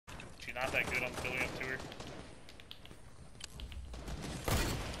not that good. I'm building up to her.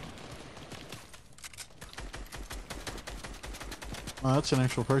 Oh, that's an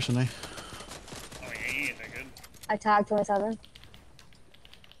actual person, eh? Oh, yeah, he ain't that good. I tagged 27.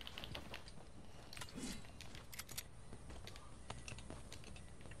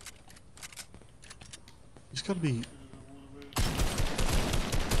 He's gotta be. What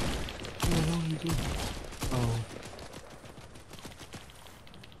the hell are you doing? Oh.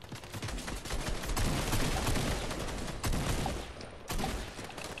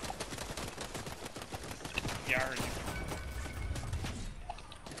 Yeah, I heard you.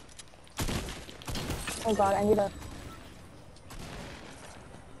 Oh god, I need a.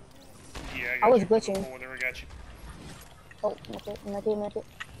 Yeah, I I got was you. glitching. Oh, there, I got you. Oh, make it.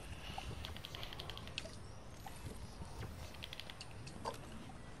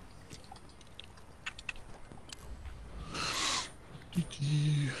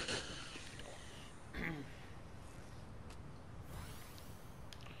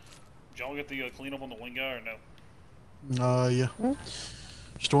 Did y'all get the clean up on the wing guy or no? Yeah. Hmm?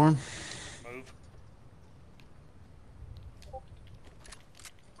 Storm. Move.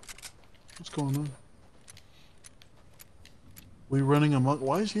 What's going on? We running amok?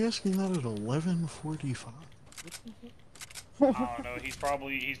 Why is he asking that at 11:45? I don't know. He's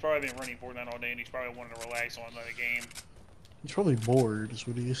probably been running Fortnite all day, and he's probably wanting to relax on another game. He's probably bored, is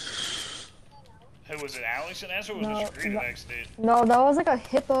what he is. Who was it, Alex and Ezra? Or was No, it Shagreed that did? No, that was like a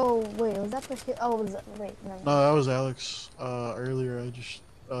hippo. Wait, was that the hippo? Oh, was that? Wait, no. No, that was Alex. Earlier, I just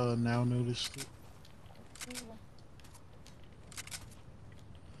now noticed it.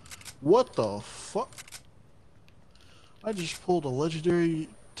 What the fuck? I just pulled a legendary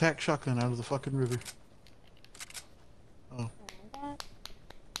tac shotgun out of the fucking river. Oh.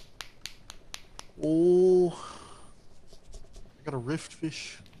 Oh. I got a rift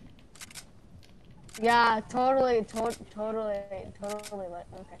fish. Yeah, totally. Like,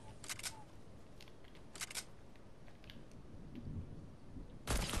 okay.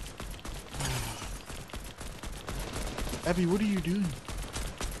 Abby, what are you doing?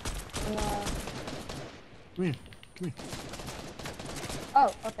 No. Come here. Come here.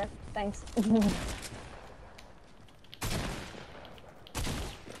 Oh, okay. Thanks.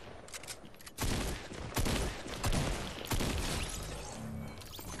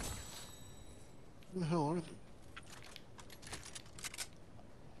 Who the hell are they?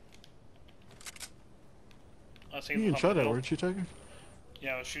 I You seen can on try top of the that, hill. weren't you, Tiger?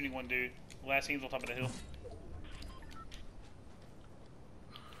 Yeah, I was shooting one dude. Last scene's on top of the hill.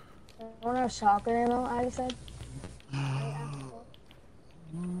 I want a shotgun ammo, I said.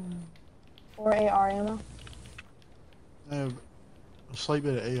 Or AR ammo. I have a slight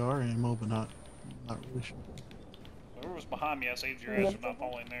bit of AR ammo, but not really sure. Whoever was behind me, I saved your ass from not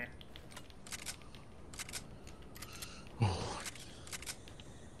falling there. Oh.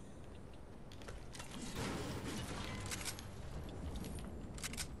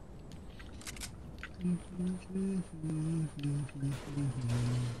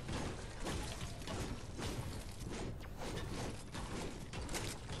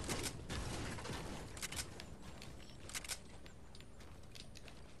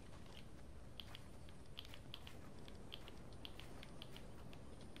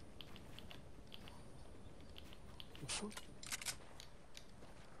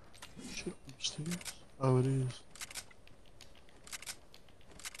 Shit upstairs? Oh, it is.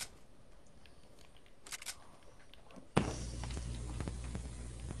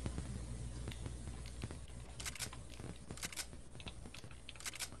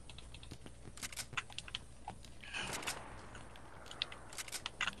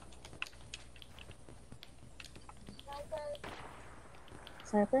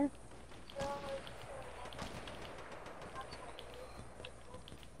 Sniper?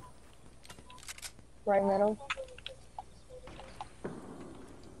 Right middle.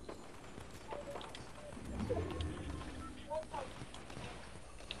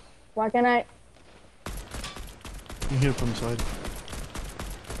 Why can't I? You hit it from the side.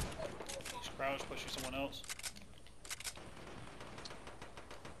 He's crouched, pushing someone else.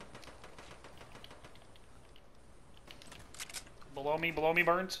 Below me,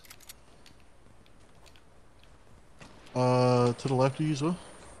 Burns. To the left of you as well.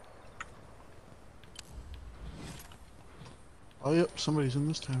 Oh, yep, somebody's in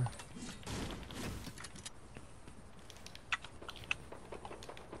this tower.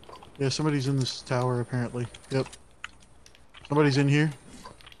 Yeah, somebody's in this tower apparently. Yep. Somebody's in here.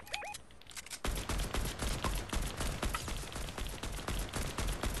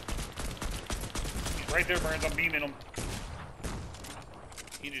 He's right there, Burns. I'm beaming him.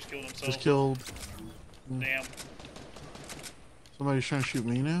 He just killed himself. Just killed. Damn. Somebody's trying to shoot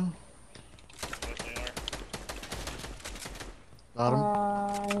me now. Yes, they are. Got him.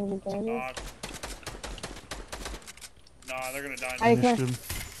 Knock. Nah, they're gonna die. I Finished him.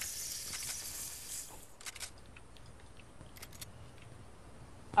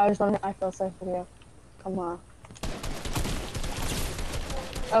 I feel safe with you. Come on.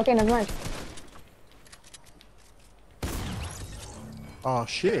 Okay, never mind. Oh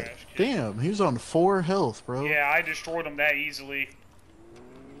shit. Damn, he was on 4 health, bro. Yeah, I destroyed him that easily.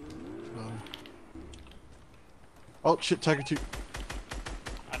 Oh shit, Tiger 2.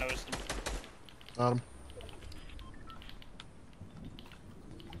 I noticed him. Got him.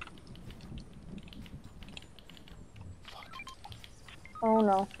 Oh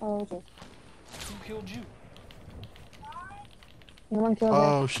no. Oh, gee. Who killed you? No one killed me.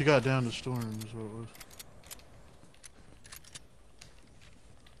 Oh, she got down to storm is what it was.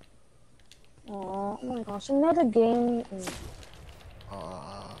 Oh my gosh, another game.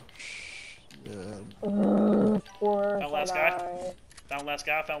 Yeah. Poor Found last guy. Found last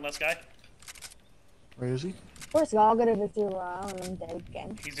guy. Found last guy. Where is he? First, y'all get a victory round and I'm dead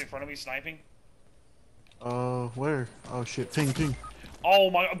again. He's in front of me sniping. Where? Oh shit, ping, ping.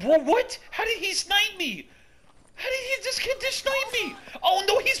 Oh my, bro, what? How did he snipe me? How did this kid just snipe me? Oh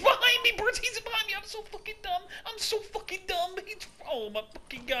no, he's behind me, Birds. He's behind me. I'm so fucking dumb. I'm so fucking dumb. Oh my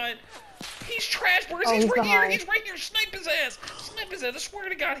fucking god. He's trash, Birds. Oh, he's right here. behind. He's right here. Snipe his ass. Snipe his ass. I swear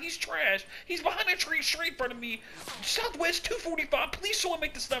to God, he's trash. He's behind a tree straight in front of me. Southwest 245. Please someone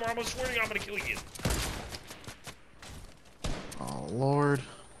make the sniper. I'm gonna swear to God, I'm gonna kill you. Oh lord.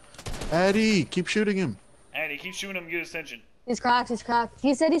 Addi, keep shooting him. Addi, keep shooting him and get his attention. He's cracked, he's cracked.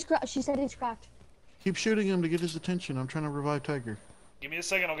 He said he's cracked. She said he's cracked. Keep shooting him to get his attention. I'm trying to revive Tiger. Give me a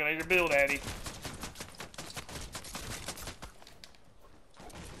second. I'm gonna your build, Addi.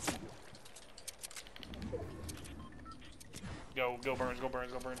 Go Burns, go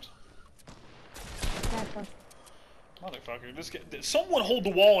Burns, go Burns. Motherfucker, this guy, someone hold the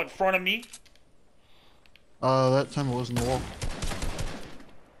wall in front of me. That time it wasn't the wall.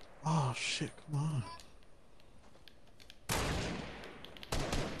 Oh shit, come on.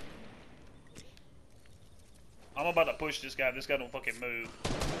 I'm about to push this guy. This guy don't fucking move.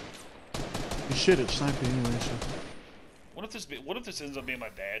 He's shit at sniping anyway, so. What if this ends up being my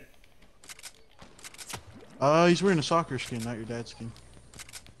dad? He's wearing a soccer skin, not your dad's skin.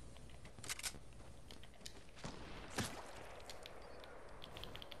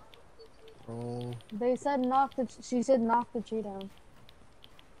 Roll. They said she said knock the tree down.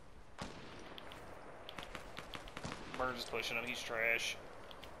 Burns is pushing him. He's trash.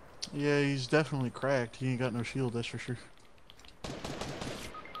 Yeah, he's definitely cracked. He ain't got no shield, that's for sure.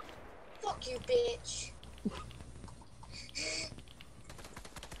 Fuck you, bitch.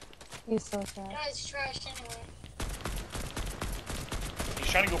 He's so sad. Guy's trash anyway. He's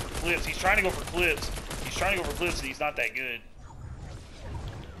trying to go for clips. He's trying to go for clips. He's trying to go for clips, and he's not that good.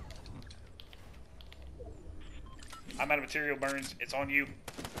 I'm out of material, Burns. It's on you.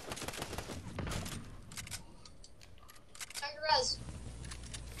 Tiger res.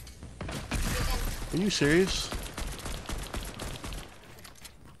 Are you serious?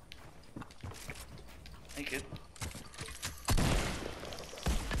 Hey, kid.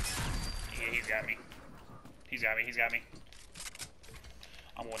 Yeah, he's got me. He's got me. He's got me.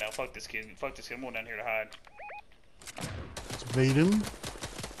 I'm going out. Fuck this kid. Fuck this kid. I'm going down here to hide. Let's bait him.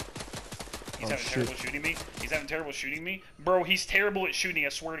 He's Oh, having terrible shooting me. He's having terrible shooting me. Bro, he's terrible at shooting. I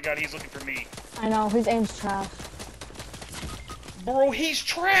swear to God, he's looking for me. I know, his aim's trash. Bro, he's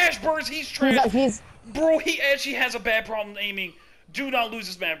trash, Burns. He's trash. He's Bro, he actually has a bad problem aiming. Do not lose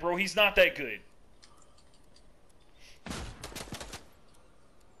this man, bro. He's not that good.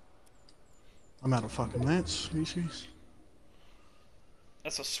 I'm out of fucking lance. Are you serious?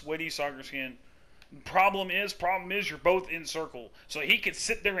 That's a sweaty soccer skin. Problem is, you're both in circle. So he could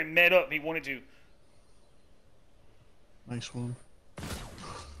sit there and med up if he wanted to. Nice one.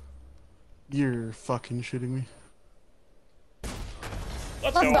 You're fucking shitting me.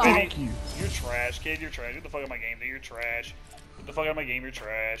 Let's Let's go, go. baby. Thank you. You're trash, kid. You're trash. Get the fuck out of my game, dude. You're trash. Get the fuck out of my game. You're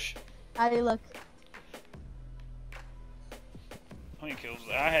trash. Addi, look. How many kills?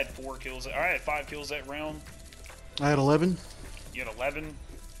 I had 4 kills. I had 5 kills that round. I had 11. You had 11.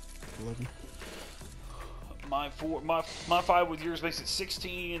 11. My 5 with yours makes it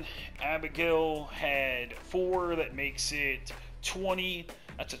 16. Abigail had 4. That makes it 20.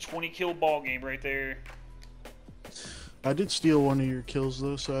 That's a 20 kill ball game right there. I did steal one of your kills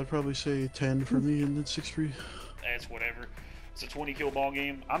though, so I'd probably say 10 for me and then 6 for you. That's whatever. It's a 20 kill ball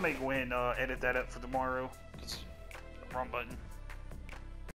game. I may go ahead and edit that up for tomorrow. Wrong button.